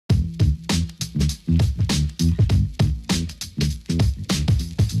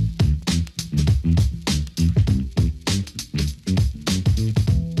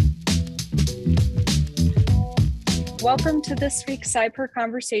Welcome to this week's CybHER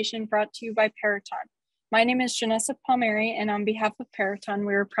conversation brought to you by Peraton. My name is Janessa Palmieri, and on behalf of Peraton,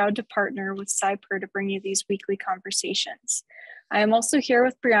 we are proud to partner with CybHER to bring you these weekly conversations. I am also here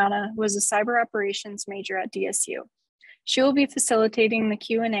with Brianna, who is a cyber operations major at DSU. She will be facilitating the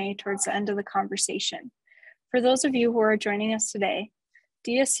Q&A towards the end of the conversation. For those of you who are joining us today,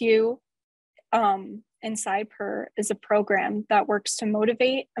 DSU and CybHER is a program that works to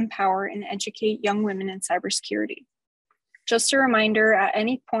motivate, empower, and educate young women in cybersecurity. Just a reminder, at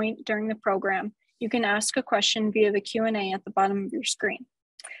any point during the program, you can ask a question via the Q&A at the bottom of your screen.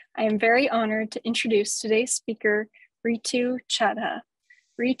 I am very honored to introduce today's speaker, Ritu Chadha.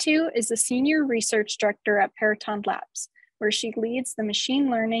 Ritu is the Senior Research Director at Peraton Labs, where she leads the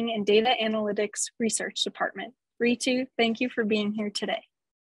Machine Learning and Data Analytics Research Department. Ritu, thank you for being here today.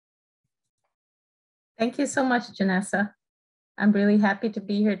 Thank you so much, Janessa. I'm really happy to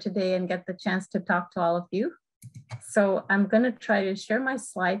be here today and get the chance to talk to all of you. So I'm going to try to share my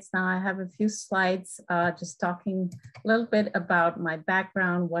slides now. I have a few slides just talking a little bit about my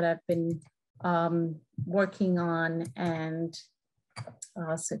background, what I've been working on. And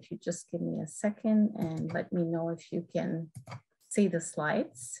so if you just give me a second and let me know if you can see the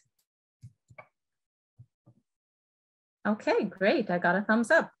slides. Okay, great. I got a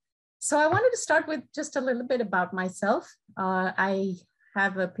thumbs up. So I wanted to start with just a little bit about myself. I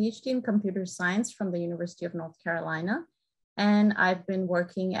have a PhD in computer science from the University of North Carolina, and I've been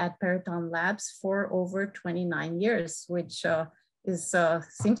working at Peraton Labs for over 29 years, which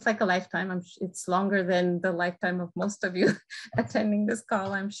seems like a lifetime. It's longer than the lifetime of most of you attending this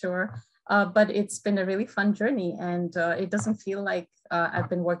call, I'm sure. But it's been a really fun journey, and it doesn't feel like I've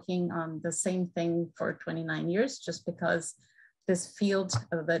been working on the same thing for 29 years, just because this field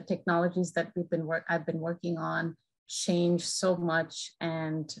of the technologies that I've been working on change so much,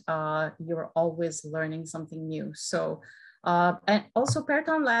 and you're always learning something new. So, and also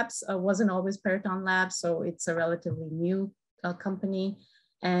Peraton Labs wasn't always Peraton Labs, so it's a relatively new company.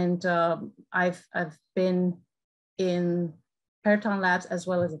 And I've been in Peraton Labs as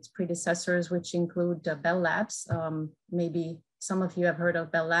well as its predecessors, which include Bell Labs. Maybe some of you have heard of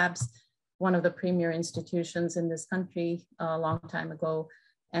Bell Labs, one of the premier institutions in this country a long time ago.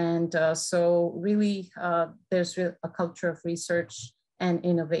 And so really, there's a culture of research and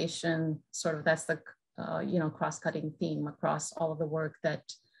innovation, sort of that's the cross-cutting theme across all of the work that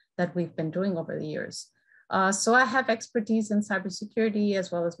we've been doing over the years. So I have expertise in cybersecurity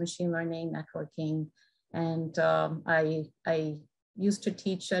as well as machine learning, networking, and I used to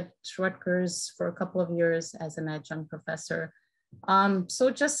teach at Rutgers for a couple of years as an adjunct professor.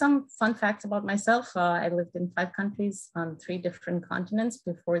 So just some fun facts about myself. I lived in 5 countries on 3 different continents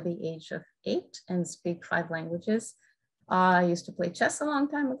before the age of 8 and speak 5 languages. I used to play chess a long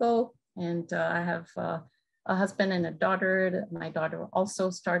time ago, and I have a husband and a daughter. My daughter also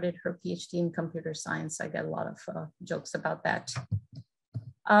started her PhD in computer science. I get a lot of jokes about that.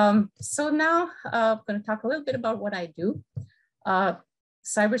 So now I'm going to talk a little bit about what I do.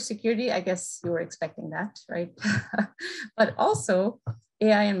 Cybersecurity, I guess you were expecting that, right? But also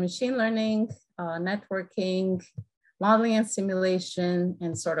AI and machine learning, networking, modeling and simulation,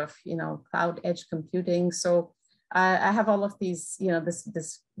 and sort of, cloud edge computing. So I have all of these,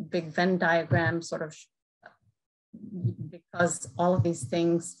 this big Venn diagram sort of, because all of these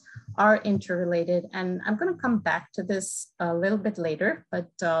things are interrelated. And I'm going to come back to this a little bit later,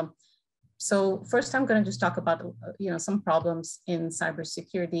 but so first, I'm going to just talk about, some problems in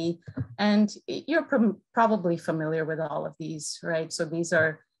cybersecurity, and you're probably familiar with all of these, right? So these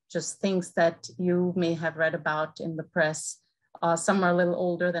are just things that you may have read about in the press. Some are a little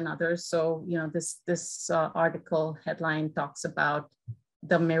older than others. So, this article headline talks about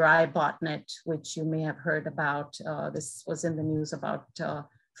the Mirai botnet, which you may have heard about. This was in the news about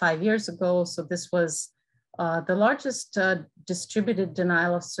 5 years ago. So this was the largest distributed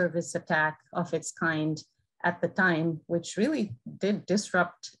denial of service attack of its kind at the time, which really did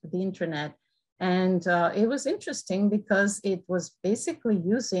disrupt the internet. And it was interesting because it was basically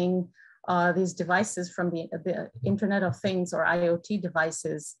using these devices from the Internet of Things, or IoT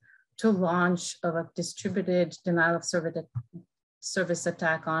devices, to launch a distributed denial of service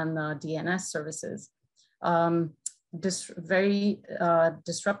attack on DNS services. Very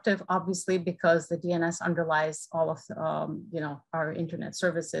disruptive, obviously, because the DNS underlies all of our internet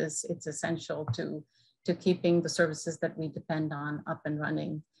services. It's essential to keeping the services that we depend on up and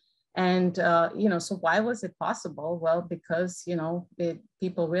running. And so why was it possible? Well, because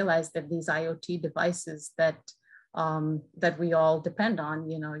people realized that these IoT devices that we all depend on,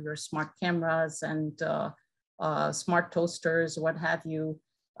 your smart cameras and smart toasters, what have you,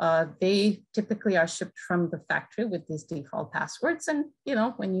 They typically are shipped from the factory with these default passwords. And, you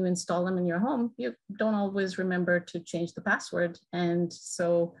know, when you install them in your home, you don't always remember to change the password. And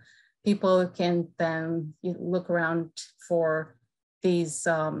so people can then look around for these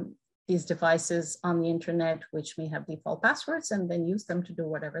devices on the internet, which may have default passwords, and then use them to do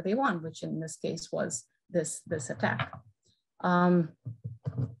whatever they want, which in this case was this attack.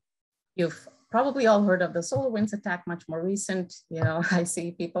 You've probably all heard of the SolarWinds attack, much more recent. You know, I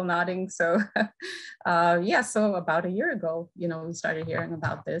see people nodding. So yeah, so about a year ago, you know, we started hearing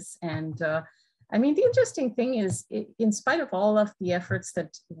about this. And I mean, the interesting thing is, in spite of all of the efforts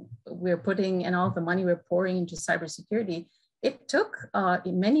that we're putting and all the money we're pouring into cybersecurity, it took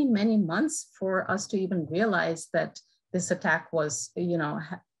many, many months for us to even realize that this attack was, you know,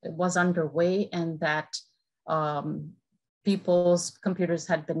 was underway, and that people's computers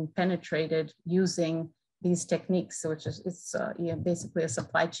had been penetrated using these techniques, which is you know, basically a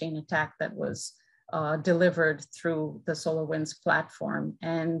supply chain attack that was delivered through the SolarWinds platform.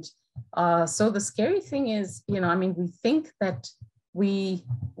 And so the scary thing is, you know, I mean, we think that we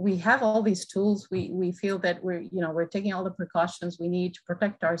have all these tools. We feel that we're taking all the precautions we need to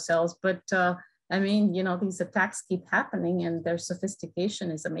protect ourselves, but I mean, you know, these attacks keep happening, and their sophistication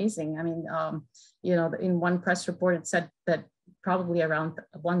is amazing. I mean, you know, in one press report, it said that probably around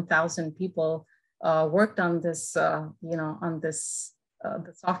 1,000 people worked on this, you know, on this,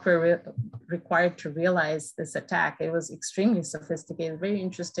 the software required to realize this attack. It was extremely sophisticated, very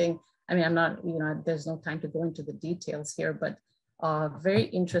interesting. I mean, I'm not, you know, there's no time to go into the details here, but very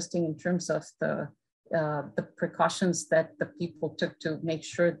interesting in terms of the precautions that the people took to make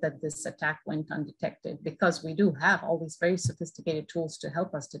sure that this attack went undetected, because we do have all these very sophisticated tools to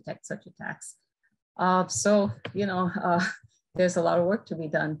help us detect such attacks. So, you know, there's a lot of work to be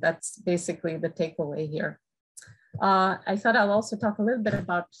done. That's basically the takeaway here. I thought I'll also talk a little bit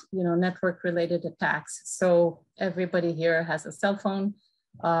about, you know, network related attacks. So everybody here has a cell phone.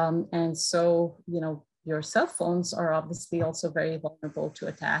 And so, you know, your cell phones are obviously also very vulnerable to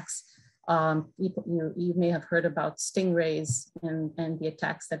attacks. You may have heard about stingrays and the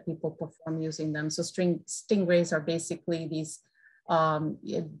attacks that people perform using them. So stingrays are basically these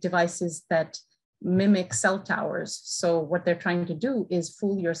devices that mimic cell towers. So what they're trying to do is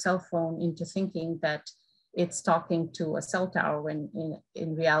fool your cell phone into thinking that it's talking to a cell tower, when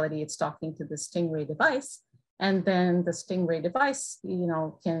in reality it's talking to the stingray device. And then the stingray device, you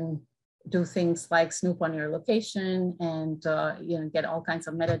know, can do things like snoop on your location and you know, get all kinds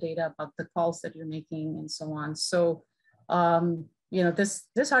of metadata about the calls that you're making and so on. So you know,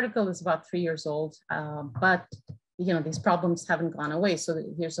 this article is about 3 years old, but you know, these problems haven't gone away. So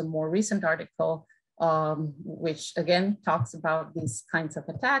here's a more recent article which again talks about these kinds of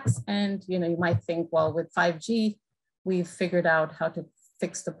attacks. And you know, you might think, well, with 5G we've figured out how to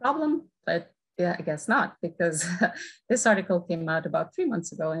fix the problem, but yeah, I guess not, because this article came out about 3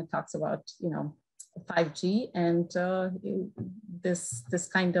 months ago, and it talks about, you know, 5G and this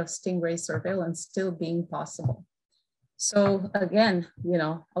kind of stingray surveillance still being possible. So again, you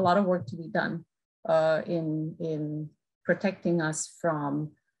know, a lot of work to be done in protecting us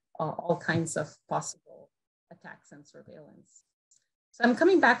from all kinds of possible attacks and surveillance. So I'm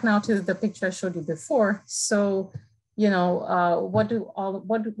coming back now to the picture I showed you before. So, you know,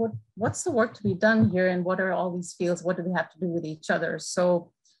 what's the work to be done here, and what are all these fields? What do they have to do with each other?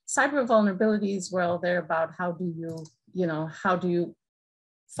 So cyber vulnerabilities, well, they're about how do you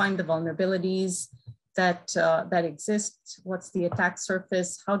find the vulnerabilities that exist? What's the attack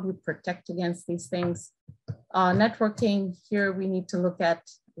surface? How do you protect against these things? Networking, here we need to look at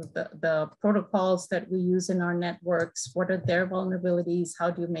the protocols that we use in our networks. What are their vulnerabilities?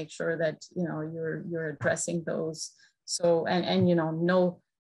 How do you make sure that, you know, you're addressing those? So, and you know,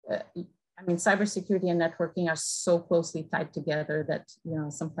 I mean, cybersecurity and networking are so closely tied together that, you know,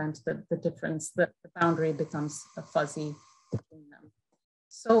 sometimes the difference, the boundary becomes fuzzy between them.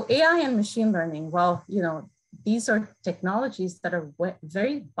 So AI and machine learning, well, you know, these are technologies that are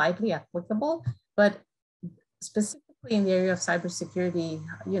very widely applicable, but specifically in the area of cybersecurity,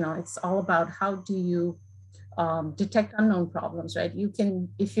 you know, it's all about how do you detect unknown problems, right? You can,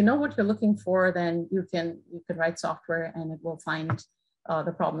 if you know what you're looking for, then you can write software and it will find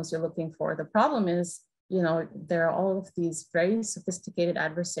the problems you're looking for. The problem is, you know, there are all of these very sophisticated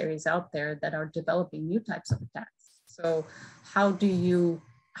adversaries out there that are developing new types of attacks. So how are you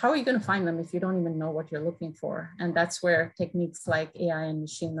going to find them if you don't even know what you're looking for? And that's where techniques like AI and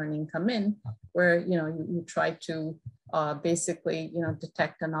machine learning come in, where, you know, you try to basically, you know,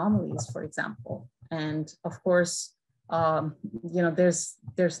 detect anomalies, for example. And of course, you know,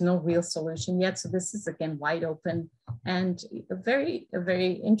 there's no real solution yet. So this is again wide open and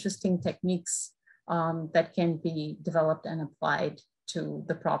very interesting techniques that can be developed and applied to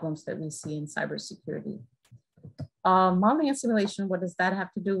the problems that we see in cybersecurity. Modeling and simulation, what does that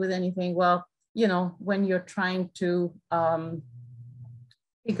have to do with anything? Well, you know, when you're trying to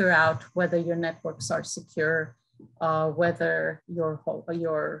figure out whether your networks are secure, whether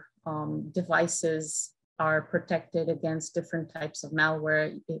your devices are protected against different types of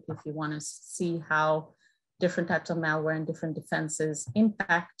malware, if you want to see how different types of malware and different defenses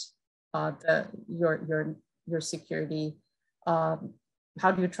impact your security. How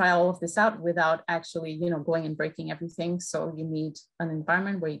do you try all of this out without actually, you know, going and breaking everything? So you need an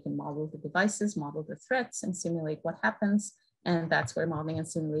environment where you can model the devices, model the threats, and simulate what happens. And that's where modeling and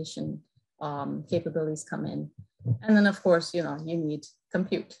simulation capabilities come in. And then, of course, you know, you need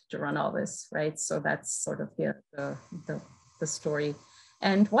compute to run all this, right? So that's sort of the story.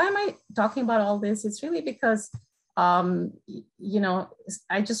 And why am I talking about all this? It's really because, you know,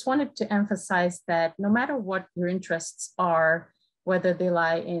 I just wanted to emphasize that no matter what your interests are, whether they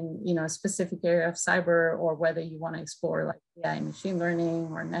lie in, you know, a specific area of cyber, or whether you want to explore like AI, machine learning,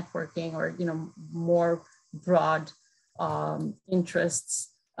 or networking, or, you know, more broad interests,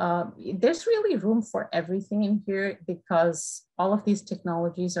 there's really room for everything in here because all of these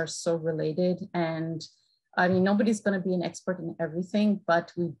technologies are so related. And I mean, nobody's going to be an expert in everything,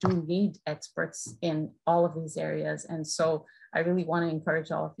 but we do need experts in all of these areas. And so I really want to encourage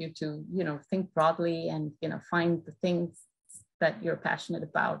all of you to, you know, think broadly and, you know, find the things that you're passionate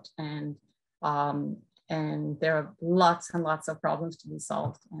about. And there are lots and lots of problems to be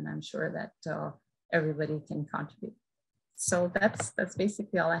solved. And I'm sure that everybody can contribute. So that's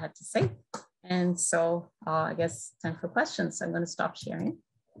basically all I had to say. And so I guess time for questions. I'm going to stop sharing.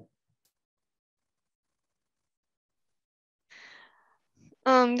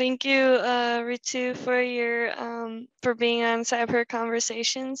 Thank you, Ritu, for being on CybHER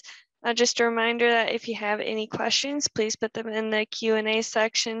Conversations. Just a reminder that if you have any questions, please put them in the Q&A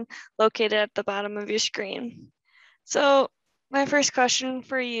section located at the bottom of your screen. So my first question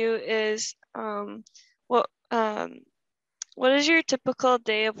for you is, what is your typical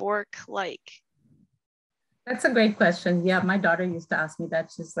day of work like? That's a great question. Yeah, my daughter used to ask me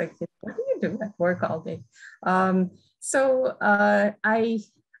that. She's like, what do you do at work all day? So I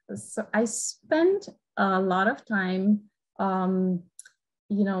spend a lot of time,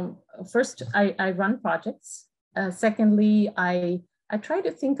 you know, first I run projects. Secondly, I try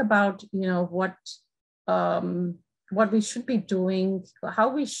to think about, you know, what we should be doing, how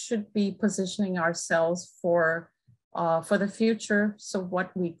we should be positioning ourselves for the future. So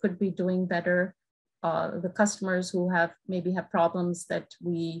what we could be doing better. The customers who maybe have problems that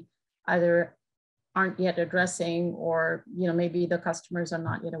we either aren't yet addressing, or, you know, maybe the customers are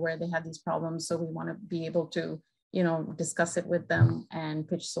not yet aware they have these problems. So we want to be able to, you know, discuss it with them and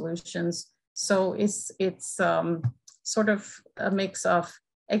pitch solutions. So it's sort of a mix of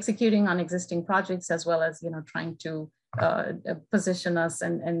executing on existing projects as well as, you know, trying to position us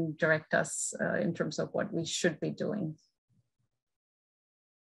and direct us in terms of what we should be doing.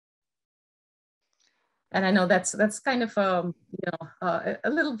 And I know that's kind of you know, a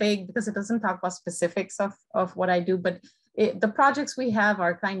little vague because it doesn't talk about specifics of what I do, but the projects we have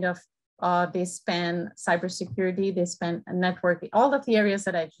are kind of they span cybersecurity, they span networking, all of the areas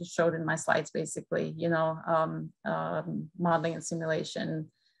that I just showed in my slides, basically, you know, modeling and simulation,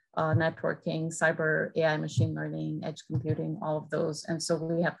 networking, cyber, AI, machine learning, edge computing, all of those. And so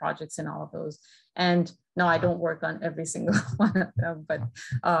we have projects in all of those. And no, I don't work on every single one of them, but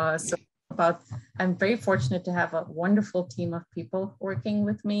I'm very fortunate to have a wonderful team of people working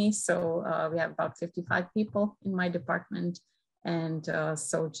with me. So we have about 55 people in my department. And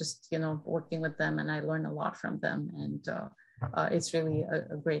so just, you know, working with them, and I learn a lot from them. And it's really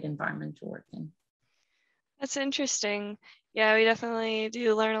a great environment to work in. That's interesting. Yeah, we definitely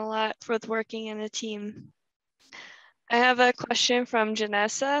do learn a lot with working in a team. I have a question from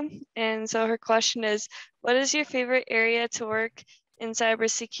Janessa. And so her question is, what is your favorite area to work in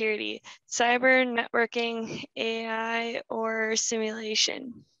cybersecurity? Cyber, networking, AI, or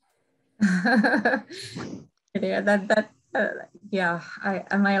simulation? Yeah,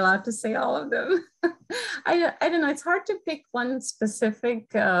 am I allowed to say all of them? I don't know. It's hard to pick one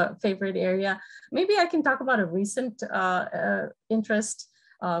specific favorite area. Maybe I can talk about a recent interest,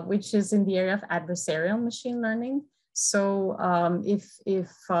 which is in the area of adversarial machine learning. So if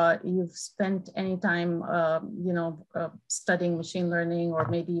you've spent any time, you know, studying machine learning, or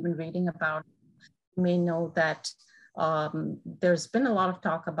maybe even reading about, you may know that there's been a lot of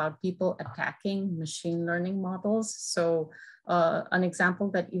talk about people attacking machine learning models. So an example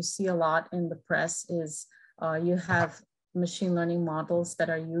that you see a lot in the press is you have machine learning models that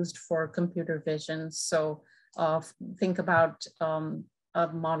are used for computer vision. So think about a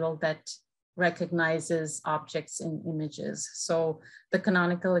model that recognizes objects in images. So the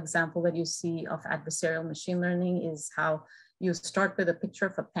canonical example that you see of adversarial machine learning is how you start with a picture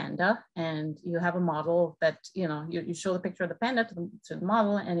of a panda and you have a model that, you show the picture of the panda to the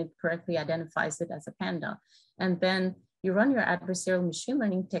model and it correctly identifies it as a panda. And then you run your adversarial machine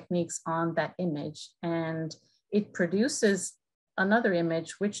learning techniques on that image and it produces another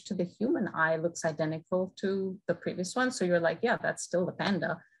image, which to the human eye looks identical to the previous one. So you're like, yeah, that's still the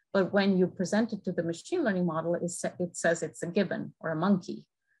panda. But when you present it to the machine learning model, it says it's a gibbon or a monkey.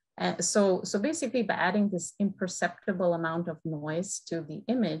 And so basically by adding this imperceptible amount of noise to the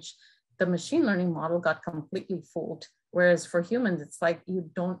image, the machine learning model got completely fooled. Whereas for humans, it's like you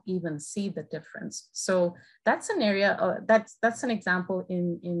don't even see the difference. So that's an area, that's an example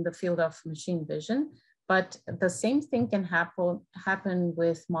in the field of machine vision. But the same thing can happen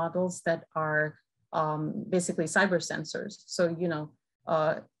with models that are basically cyber sensors. So,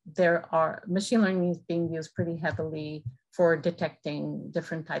 there are machine learning is being used pretty heavily for detecting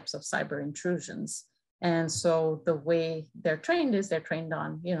different types of cyber intrusions. And so the way they're trained is they're trained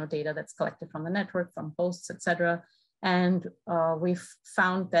on, data that's collected from the network, from hosts, et cetera. And we've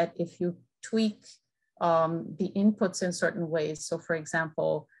found that if you tweak the inputs in certain ways, so for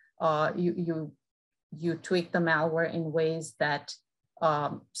example, you tweak the malware in ways that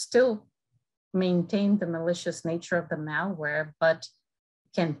still maintain the malicious nature of the malware, but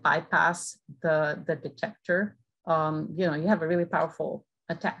can bypass the detector, you have a really powerful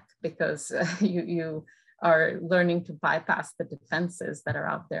attack because you are learning to bypass the defenses that are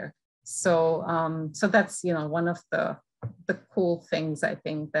out there. So so that's one of the cool things I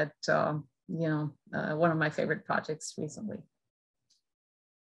think that one of my favorite projects recently.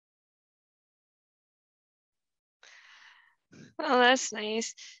 Oh, that's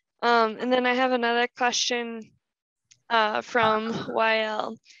nice. And then I have another question from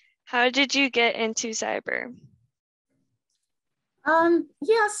YL. How did you get into cyber?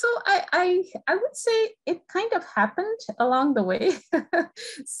 Yeah, so I would say it kind of happened along the way.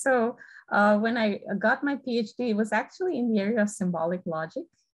 So when I got my PhD, it was actually in the area of symbolic logic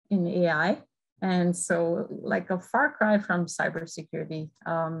in AI. And so like a far cry from cybersecurity,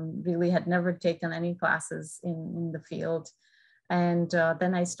 really had never taken any classes in the field. And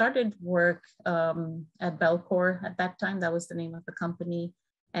then I started work at Bellcore at that time. That was the name of the company.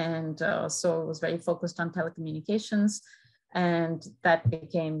 And so it was very focused on telecommunications. And that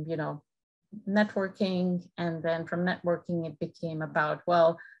became, networking. And then from networking, it became about,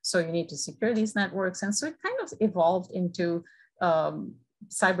 well, so you need to secure these networks. And so it kind of evolved into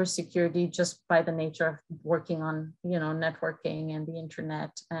cybersecurity just by the nature of working on, networking and the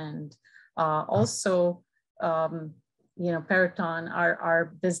internet. And also, Peraton,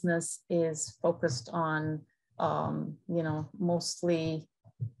 our business is focused on, mostly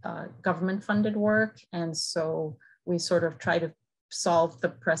government funded work. And so we sort of try to solve the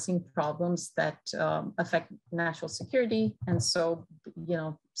pressing problems that affect national security. And so,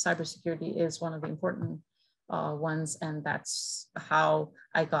 cybersecurity is one of the important ones. And that's how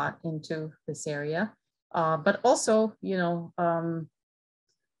I got into this area. But also,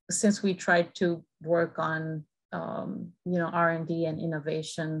 since we tried to work on, R&D and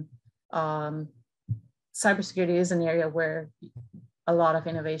innovation, cybersecurity is an area where a lot of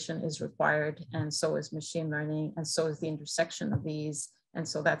innovation is required, and so is machine learning, and so is the intersection of these. And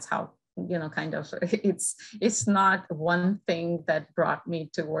so that's how, kind of, it's not one thing that brought me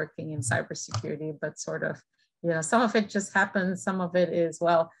to working in cybersecurity, but sort of, some of it just happens. Some of it is,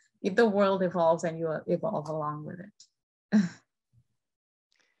 well, the world evolves and you evolve along with it.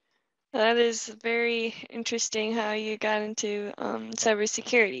 That is very interesting how you got into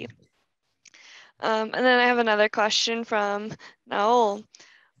cybersecurity. And then I have another question from Naol.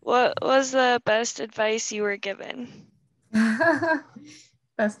 What was the best advice you were given?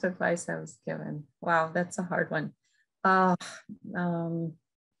 Best advice I was given. Wow, that's a hard one. I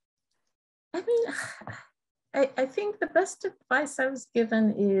think the best advice I was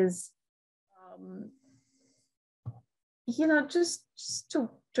given is, just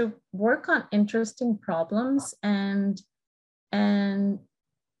to work on interesting problems and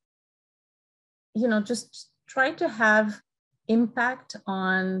just try to have impact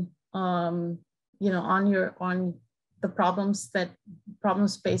on on the problem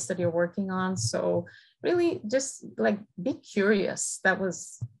space that you're working on. So really just like be curious. That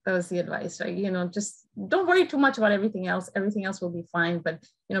was the advice, right? Just don't worry too much about everything else. Everything else will be fine, but,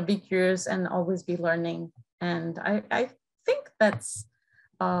 you know, be curious and always be learning. And I think that's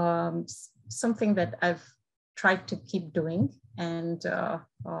something that I've tried to keep doing, and,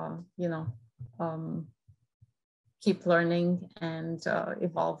 you know, keep learning and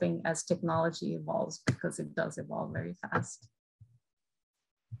evolving as technology evolves, because it does evolve very fast.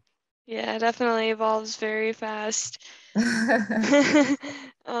 Yeah, it definitely evolves very fast.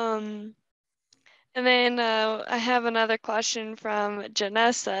 And then I have another question from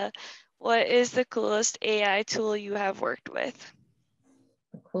Janessa. What is the coolest AI tool you have worked with?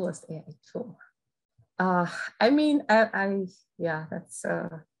 The coolest AI tool. I mean, yeah, that's,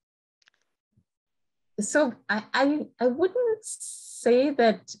 so I wouldn't say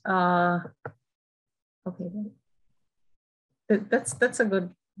that, okay, that's a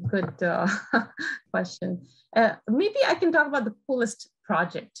good question. Maybe I can talk about the coolest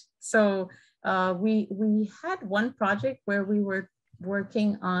project. So we had one project where we were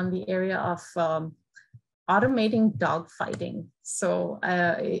working on the area of automating dog fighting. So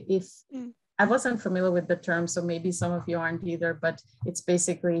if I wasn't familiar with the term, so maybe some of you aren't either, but it's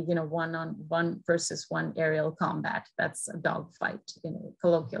basically, you know, 1-on-1 versus 1 aerial combat. That's a dog fight in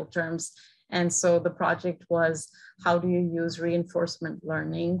colloquial terms. And so the project was, how do you use reinforcement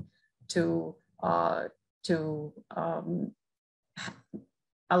learning to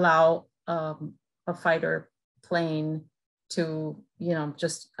allow a fighter plane to, you know,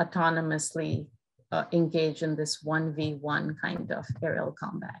 just autonomously engage in this 1v1 kind of aerial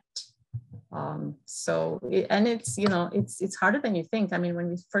combat. And it's, you know, it's harder than you think. I mean, when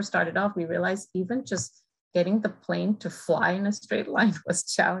we first started off, we realized even just getting the plane to fly in a straight line was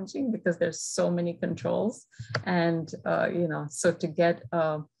challenging, because there's so many controls. And, you know, so to get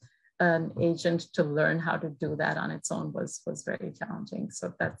an agent to learn how to do that on its own was very challenging.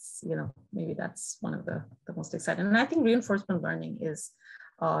 So that's, you know, maybe that's one of the most exciting. And I think reinforcement learning is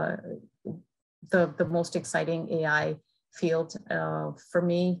the most exciting AI field for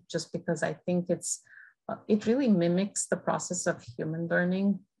me, just because I think it really mimics the process of human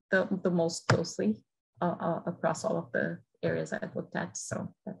learning the most closely across all of the areas I've looked at.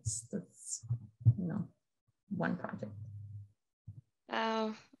 So that's you know, one project.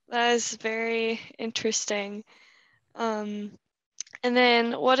 Wow, that is very interesting. And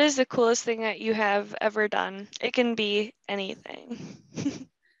then what is the coolest thing that you have ever done? It can be anything.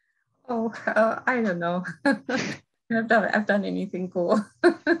 Oh, I don't know. I've done anything cool.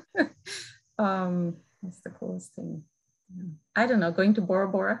 What's the coolest thing? I don't know. Going to Bora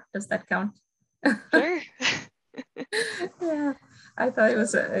Bora, does that count? Sure. Yeah, I thought it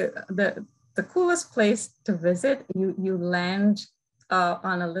was the coolest place to visit. You land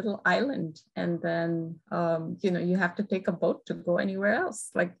on a little island, and then you know, you have to take a boat to go anywhere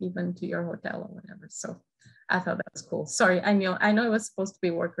else, like even to your hotel or whatever. So I thought that was cool. Sorry, I know it was supposed to be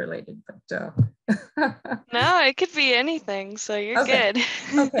work related, but No, it could be anything, so you're okay. good.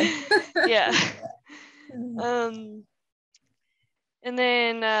 Okay. Yeah. And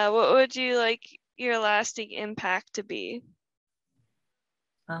then what would you like your lasting impact to be?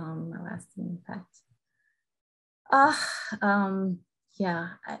 My lasting impact. Yeah,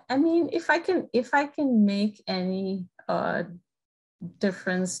 I mean, if I can make any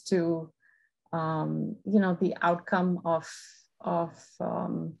difference to you know, the outcome of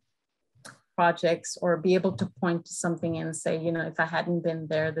projects, or be able to point to something and say, you know, if I hadn't been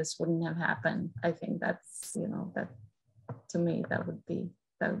there, this wouldn't have happened. I think that's, you know, that to me, that would be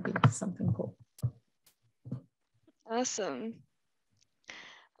something cool. Awesome.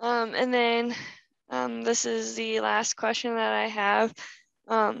 And then this is the last question that I have.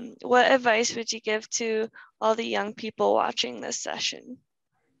 What advice would you give to all the young people watching this session?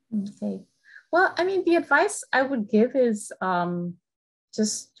 Okay. Well, I mean, the advice I would give is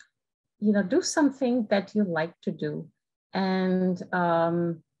just, you know, do something that you like to do. And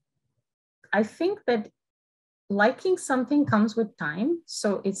I think that liking something comes with time.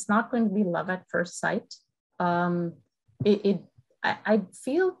 So it's not going to be love at first sight. I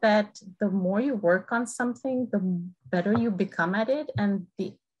feel that the more you work on something, the better you become at it. And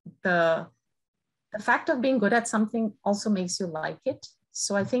the fact of being good at something also makes you like it.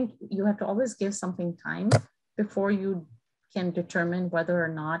 So I think you have to always give something time before you can determine whether or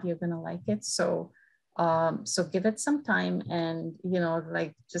not you're going to like it. So, so give it some time, and, you know,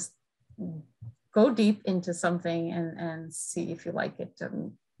 like, just go deep into something and see if you like it.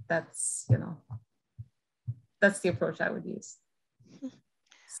 And that's, you know, that's the approach I would use.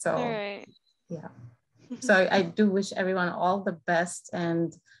 So, all right. Yeah. So I do wish everyone all the best.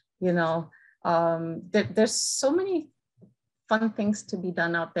 And, you know, there's so many fun things to be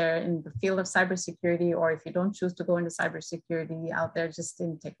done out there in the field of cybersecurity, or if you don't choose to go into cybersecurity, out there just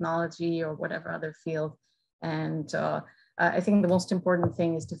in technology or whatever other field. And I think the most important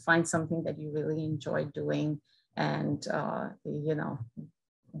thing is to find something that you really enjoy doing, and you know,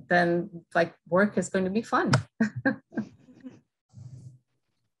 then like work is going to be fun.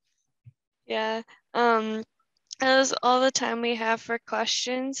 Yeah. That was all the time we have for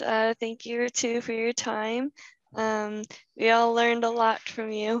questions. Thank you, Ritu, for your time. We all learned a lot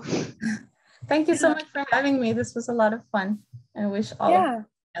from you. Thank you so much for having me. This was a lot of fun. I wish all of you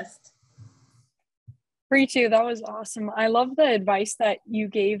the best. Ritu, that was awesome. I love the advice that you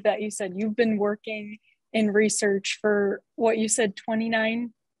gave, that you said you've been working in research for what you said,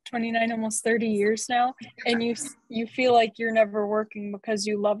 29, almost 30 years now. And you feel like you're never working because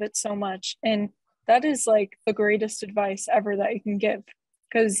you love it so much. And that is like the greatest advice ever that you can give,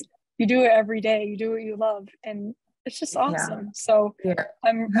 because you do it every day. You do what you love, and it's just awesome. Yeah. So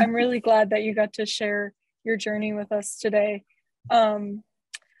I'm really glad that you got to share your journey with us today. I'm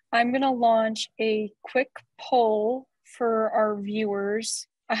going to launch a quick poll for our viewers.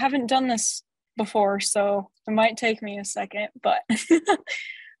 I haven't done this before, so it might take me a second, but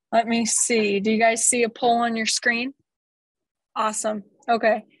let me see. Do you guys see a poll on your screen? Awesome.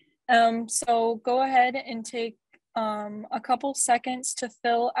 Okay. So go ahead and take a couple seconds to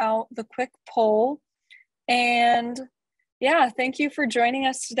fill out the quick poll. And yeah, thank you for joining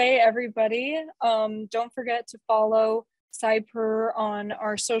us today, everybody. Don't forget to follow CybHER on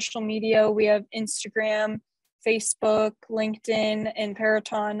our social media. We have Instagram, Facebook, LinkedIn, and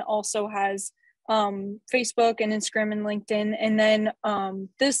Peraton also has Facebook and Instagram and LinkedIn. And then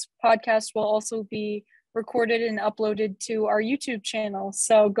this podcast will also be recorded and uploaded to our YouTube channel.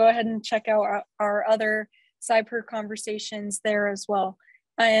 So go ahead and check out our other CybHER conversations there as well.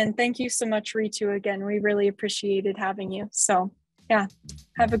 And thank you so much, Ritu, again. We really appreciated having you. So yeah,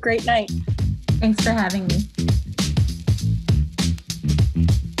 have a great night. Thanks for having me.